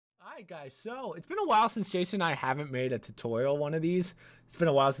Alright guys, so it's been a while since Jason and I haven't made a tutorial one of these. It's been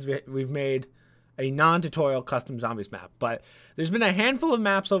a while since we've made a non-tutorial custom zombies map, but there's been a handful of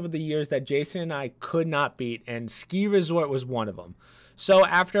maps over the years that Jason and I could not beat, and Ski Resort was one of them. So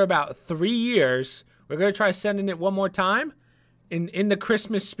after about 3 years, we're going to try sending it one more time in the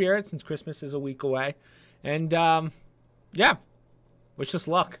Christmas spirit, since Christmas is a week away. And yeah, wish us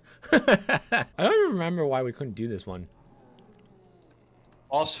luck. I don't even remember why we couldn't do this one.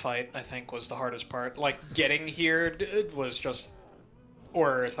 Boss fight, I think, was the hardest part. Like, getting here was just...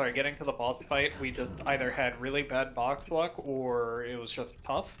 Or, sorry, getting to the boss fight, we just either had really bad box luck, or it was just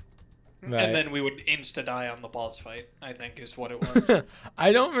tough. Right. And then we would insta-die on the boss fight, I think, is what it was.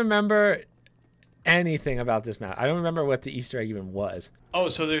 I don't remember anything about this map. I don't remember what the Easter egg even was. Oh,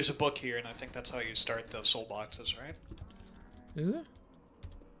 so there's a book here, and I think that's how you start the soul boxes, right? Is it?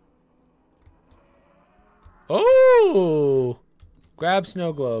 Oh! Grab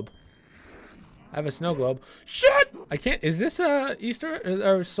snow globe. I have a snow globe. Shit! I can't. Is this a Easter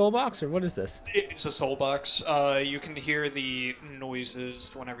or soul box, or what is this? It's a soul box. You can hear the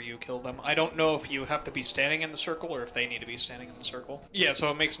noises whenever you kill them. I don't know if you have to be standing in the circle or if they need to be standing in the circle. Yeah,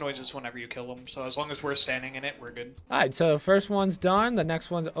 so it makes noises whenever you kill them. So as long as we're standing in it, we're good. All right. So the first one's done. The next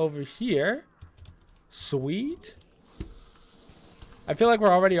one's over here. Sweet. I feel like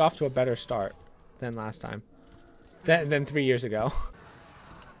we're already off to a better start than last time. Than 3 years ago.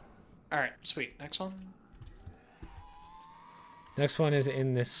 Alright, sweet. Next one? Next one is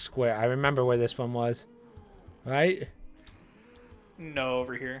in this square. I remember where this one was. Right? No,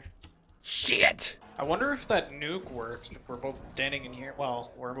 over here. Shit! I wonder if that nuke works if we're both standing in here.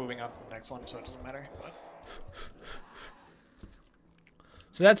 Well, we're moving on to the next one, so it doesn't matter. But...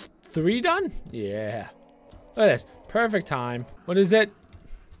 So that's 3 done? Yeah. Look at this. Perfect time. What is it?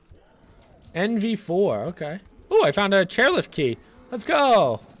 NV4. Okay. Oh, I found a chairlift key. Let's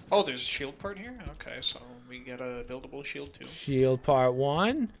go. Oh, there's a shield part here? Okay, so we get a buildable shield too. Shield part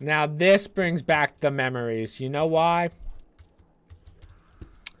 1. Now this brings back the memories. You know why?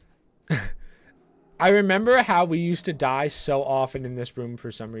 I remember how we used to die so often in this room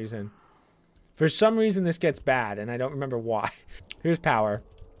for some reason. For some reason this gets bad, and I don't remember why. Here's power.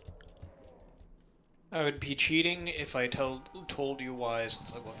 I would be cheating if I told you why,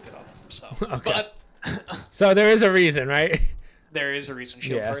 since I looked it up. So. Okay. But so there is a reason, right? There is a reason.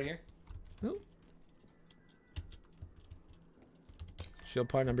 Shield part here. Oh. Shield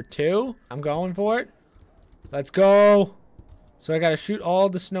part number 2. I'm going for it. Let's go. So I gotta shoot all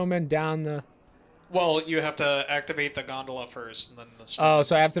the snowmen down the... Well, you have to activate the gondola first, and then the snowmen. Oh,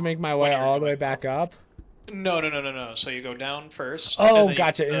 so I have to make my way all the way back up? No. So you go down first. Oh,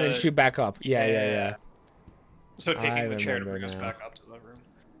 gotcha. And then shoot back up. Yeah. So taking the chair to bring us back up to the room.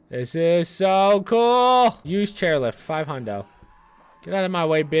 This is so cool. Use chairlift. 500. Get out of my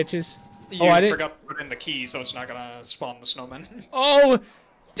way, bitches. I forgot to put in the key, so it's not gonna spawn the snowmen. Oh,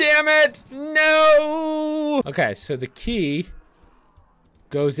 damn it! No. Okay, so the key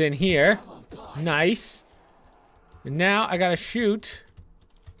goes in here. Nice. And now I gotta shoot.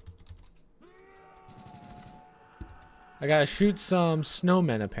 I gotta shoot some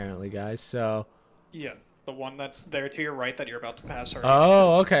snowmen, apparently, guys. So. Yeah. The one that's there to your right that you're about to pass.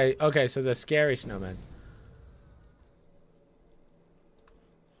 Oh, okay. Okay, so the scary snowmen.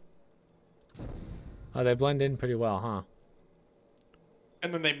 Oh, they blend in pretty well, huh?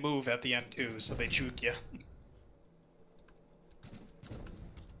 And then they move at the end, too, so they juke you.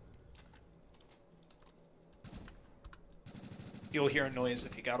 You'll hear a noise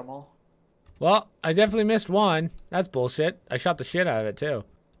if you got them all. Well, I definitely missed one. That's bullshit. I shot the shit out of it, too.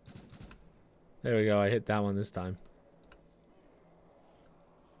 There we go. I hit that one this time.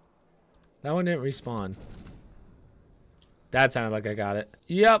 That one didn't respawn. That sounded like I got it.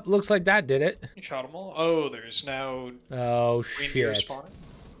 Yep, looks like that did it. You shot them all? Oh, there's now... Oh, shit. Spawning.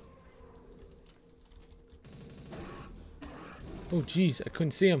 Oh, jeez. I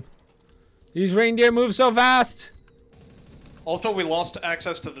couldn't see him. These reindeer move so fast. Also, we lost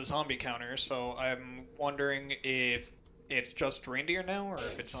access to the zombie counter, so I'm wondering if... it's just reindeer now, or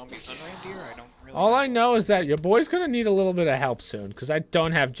if it's zombies and reindeer. I don't really know. All I know is that your boy's gonna need a little bit of help soon, because I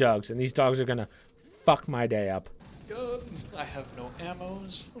don't have jugs, and these dogs are gonna fuck my day up. Good. I have no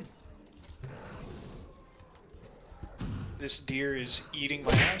ammos. This deer is eating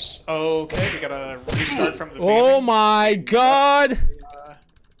my ass. Okay, we gotta restart from the beginning. Oh my god!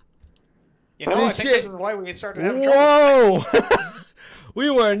 You know, I think this is why we started having trouble. Whoa! We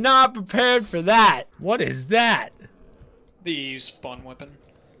were not prepared for that. What is that? The spawn weapon.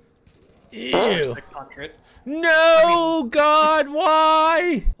 Ew. No, God,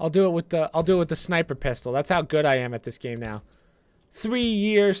 why? I'll do it with the sniper pistol. That's how good I am at this game now. 3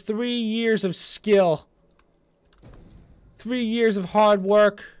 years. 3 years of skill. 3 years of hard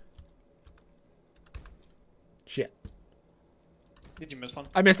work. Shit. Did you miss one?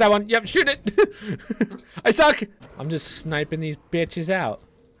 I missed that one. Yep, shoot it. I suck. I'm just sniping these bitches out.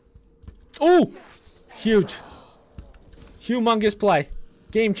 Ooh! Huge. Humongous play.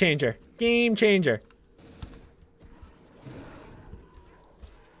 Game changer. Game changer.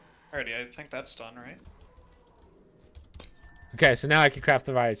 Alrighty, I think that's done, right? Okay, so now I can craft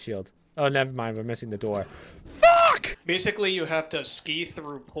the riot shield. Oh, never mind. We're missing the door. Fuck! Basically, you have to ski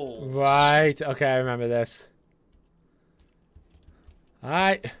through poles. Right. Okay, I remember this.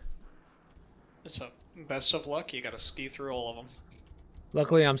 Alright. So, best of luck. You gotta ski through all of them.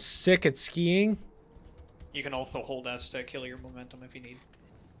 Luckily, I'm sick at skiing. You can also hold S to kill your momentum if you need.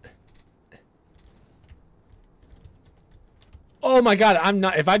 Oh my god, I'm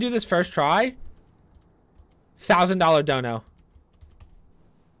not. If I do this first try, $1,000 dono.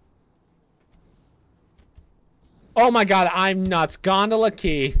 Oh my god, I'm nuts. Gondola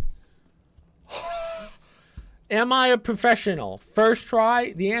key. Am I a professional? First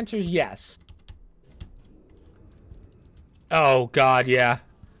try? The answer is yes. Oh god, yeah.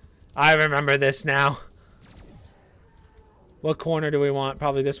 I remember this now. What corner do we want?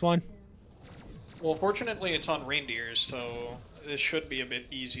 Probably this one? Well, fortunately, it's on reindeers, so this should be a bit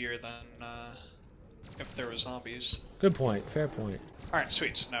easier than if there were zombies. Good point. Fair point. Alright,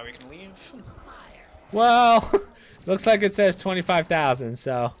 sweet. So now we can leave. Well, looks like it says 25,000,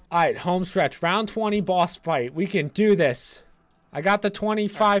 so. Alright, home stretch. Round 20 boss fight. We can do this. I got the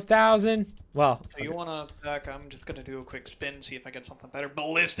 25,000. Well. So you wanna back? I'm just gonna do a quick spin, see if I get something better.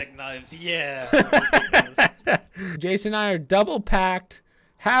 Ballistic knives, yeah! Jason and I are double packed.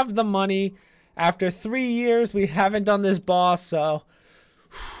 Have the money. After 3 years, we haven't done this boss, so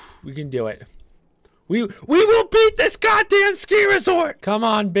we can do it. We will beat this goddamn ski resort! Come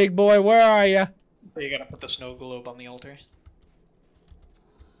on, big boy, where are you? You gotta put the snow globe on the altar.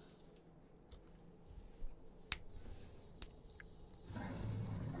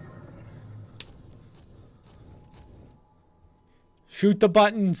 Shoot the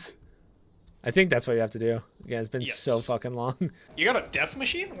buttons. I think that's what you have to do. Yeah, it's been Yes. so fucking long. You got a death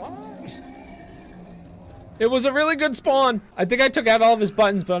machine? What? It was a really good spawn. I think I took out all of his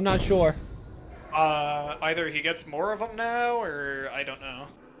buttons, but I'm not sure. Either he gets more of them now, or I don't know.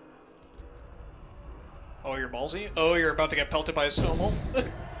 Oh, you're ballsy? Oh, you're about to get pelted by a snowball?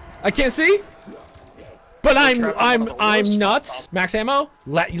 I can't see, but I'm nuts. Max ammo.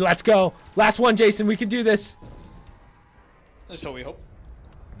 Let's go. Last one, Jason. We can do this. So we hope.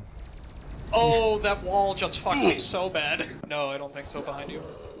 Oh, that wall just fucked me so bad. No, I don't think so. Behind you.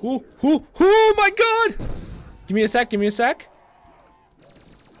 Oh my god! Give me a sec. Give me a sec.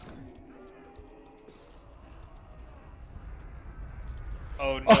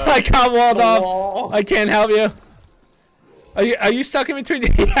 Oh no! Oh, I got walled The off. wall. I can't help you. Are you stuck in between?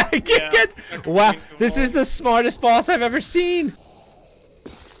 Yeah, I can't get. Wow, this is the smartest boss I've ever seen.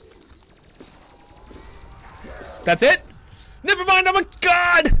 That's it? Never mind. I'm a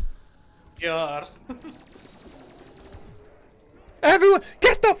god. God. Everyone,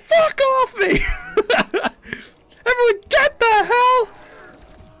 get the fuck off me! Everyone, get the hell!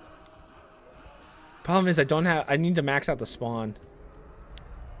 Problem is, I need to max out the spawn.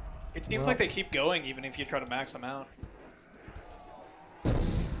 It seems like they keep going even if you try to max them out.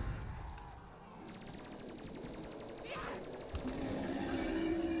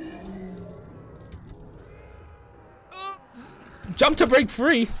 Jump to break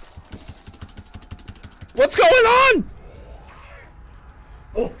free. What's going on?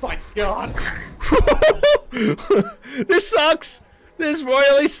 Oh my god! This sucks. This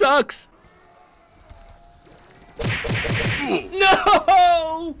royally sucks.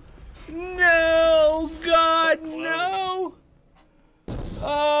 No! No! God, no!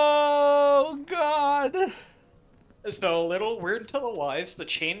 Oh, God. So, a little word to the wise, the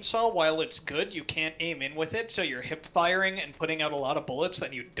chainsaw, while it's good, you can't aim in with it, so you're hip firing and putting out a lot of bullets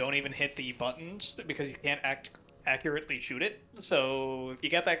that you don't even hit the buttons because you can't accurately shoot it. So, if you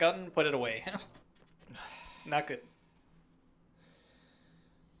get that gun, put it away. Not good.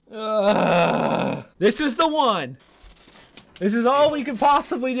 This is the one. This is all we can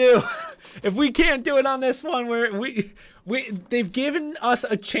possibly do. If we can't do it on this one, they've given us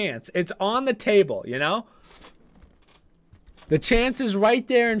a chance. It's on the table, you know? The chance is right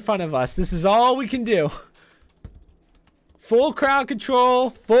there in front of us. This is all we can do. Full crowd control,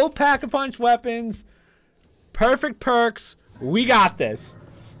 full pack-a-punch weapons, perfect perks. We got this.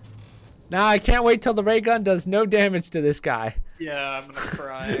 Now I can't wait till the ray gun does no damage to this guy. Yeah, I'm gonna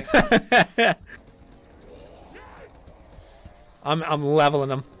cry. I'm leveling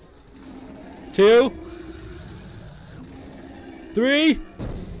them. 2, 3.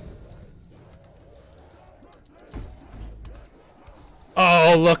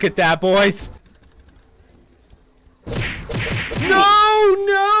 Oh, look at that, boys.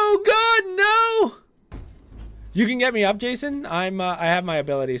 No, God, no. You can get me up, Jason. I have my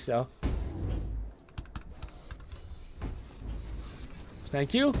abilities, so.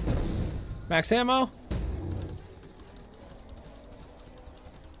 Thank you. Max ammo.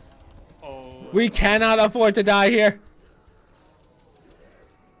 Oh. We cannot afford to die here.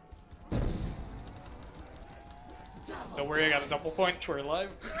 Don't worry, I got a double point. We're alive.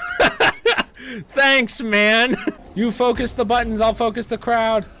 Thanks, man. You focus the buttons, I'll focus the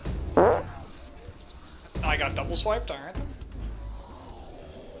crowd. I got double swiped, alright.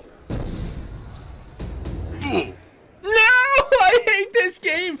 No! I hate this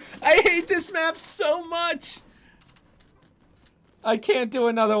game. I hate this map so much. I can't do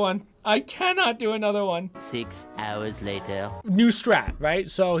another one. I cannot do another one. 6 hours later. New strat, right?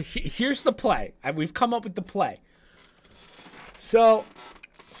 So here's the play. We've come up with the play. So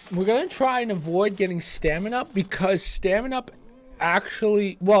we're going to try and avoid getting stamina up because stamina up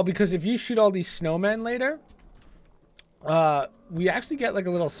actually... Well, because if you shoot all these snowmen later, we actually get like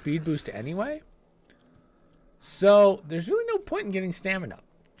a little speed boost anyway. So there's really no point in getting stamina up.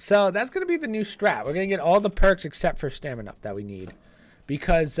 So that's going to be the new strat. We're going to get all the perks except for stamina up that we need.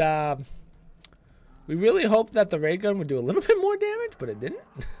 Because we really hoped that the ray gun would do a little bit more damage, but it didn't.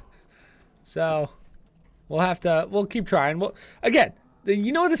 So we'll keep trying. Again,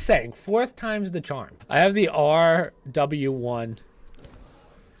 you know the saying, 4th time's the charm. I have the RW1.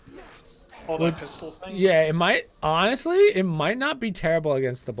 Oh, that pistol thing? Yeah, honestly, it might not be terrible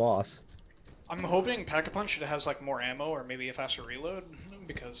against the boss. I'm hoping Pack-a-Punch has like more ammo or maybe a faster reload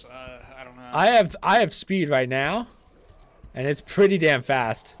because I don't know. I have speed right now, and it's pretty damn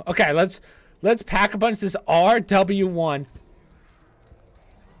fast. Okay, let's Pack-a-Punch this RW1.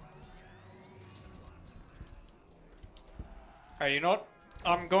 Alright, you know what?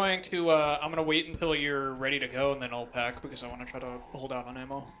 I'm gonna wait until you're ready to go and then I'll pack because I want to try to hold out on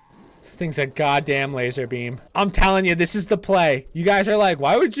ammo. This thing's a goddamn laser beam. I'm telling you, this is the play. You guys are like,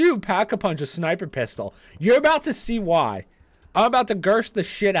 why would you Pack-a-Punch a sniper pistol? You're about to see why. I'm about to gersh the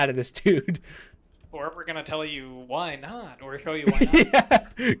shit out of this dude. Or we're gonna tell you why not, or show you why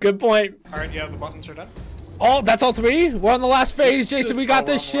not. Yeah, good point. Alright, yeah, the buttons are done. Oh, that's all 3? We're on the last phase, Jason. We got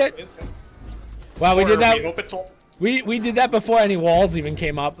this shit. Wow, we did that. We hope it's all... We did that before any walls even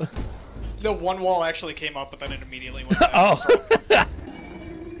came up. The one wall actually came up, but then it immediately went down.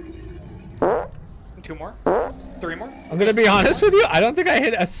 Oh. 2 more? 3 more? I'm gonna be honest with you. I don't think I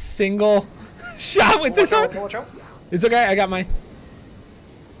hit a single shot with this one. Watch out. It's okay. I got mine.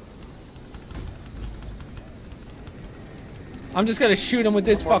 I'm just gonna shoot him with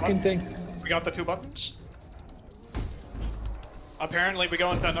this fucking thing. We got the 2 buttons. Apparently, we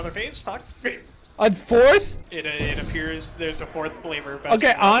go into another phase. Fuck. A 4th? It appears there's a 4th flavor.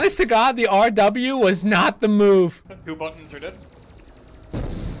 Okay, honest to God, the RW was not the move. 2 buttons are dead.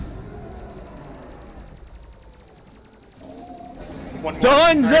 One more.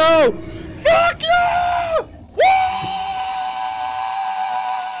 Dunzo! Fuck you!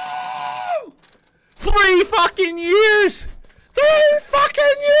 Woo! 3 fucking years! 3 fucking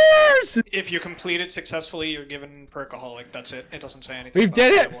years! If you complete it successfully, you're given Perkaholic. That's it. It doesn't say anything. We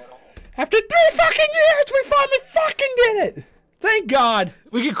did it! After 3 fucking years, we finally fucking did it! Thank God.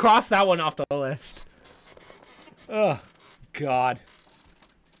 We can cross that one off the list. Oh, God.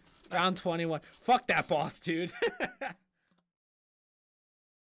 Round 21. Fuck that boss, dude.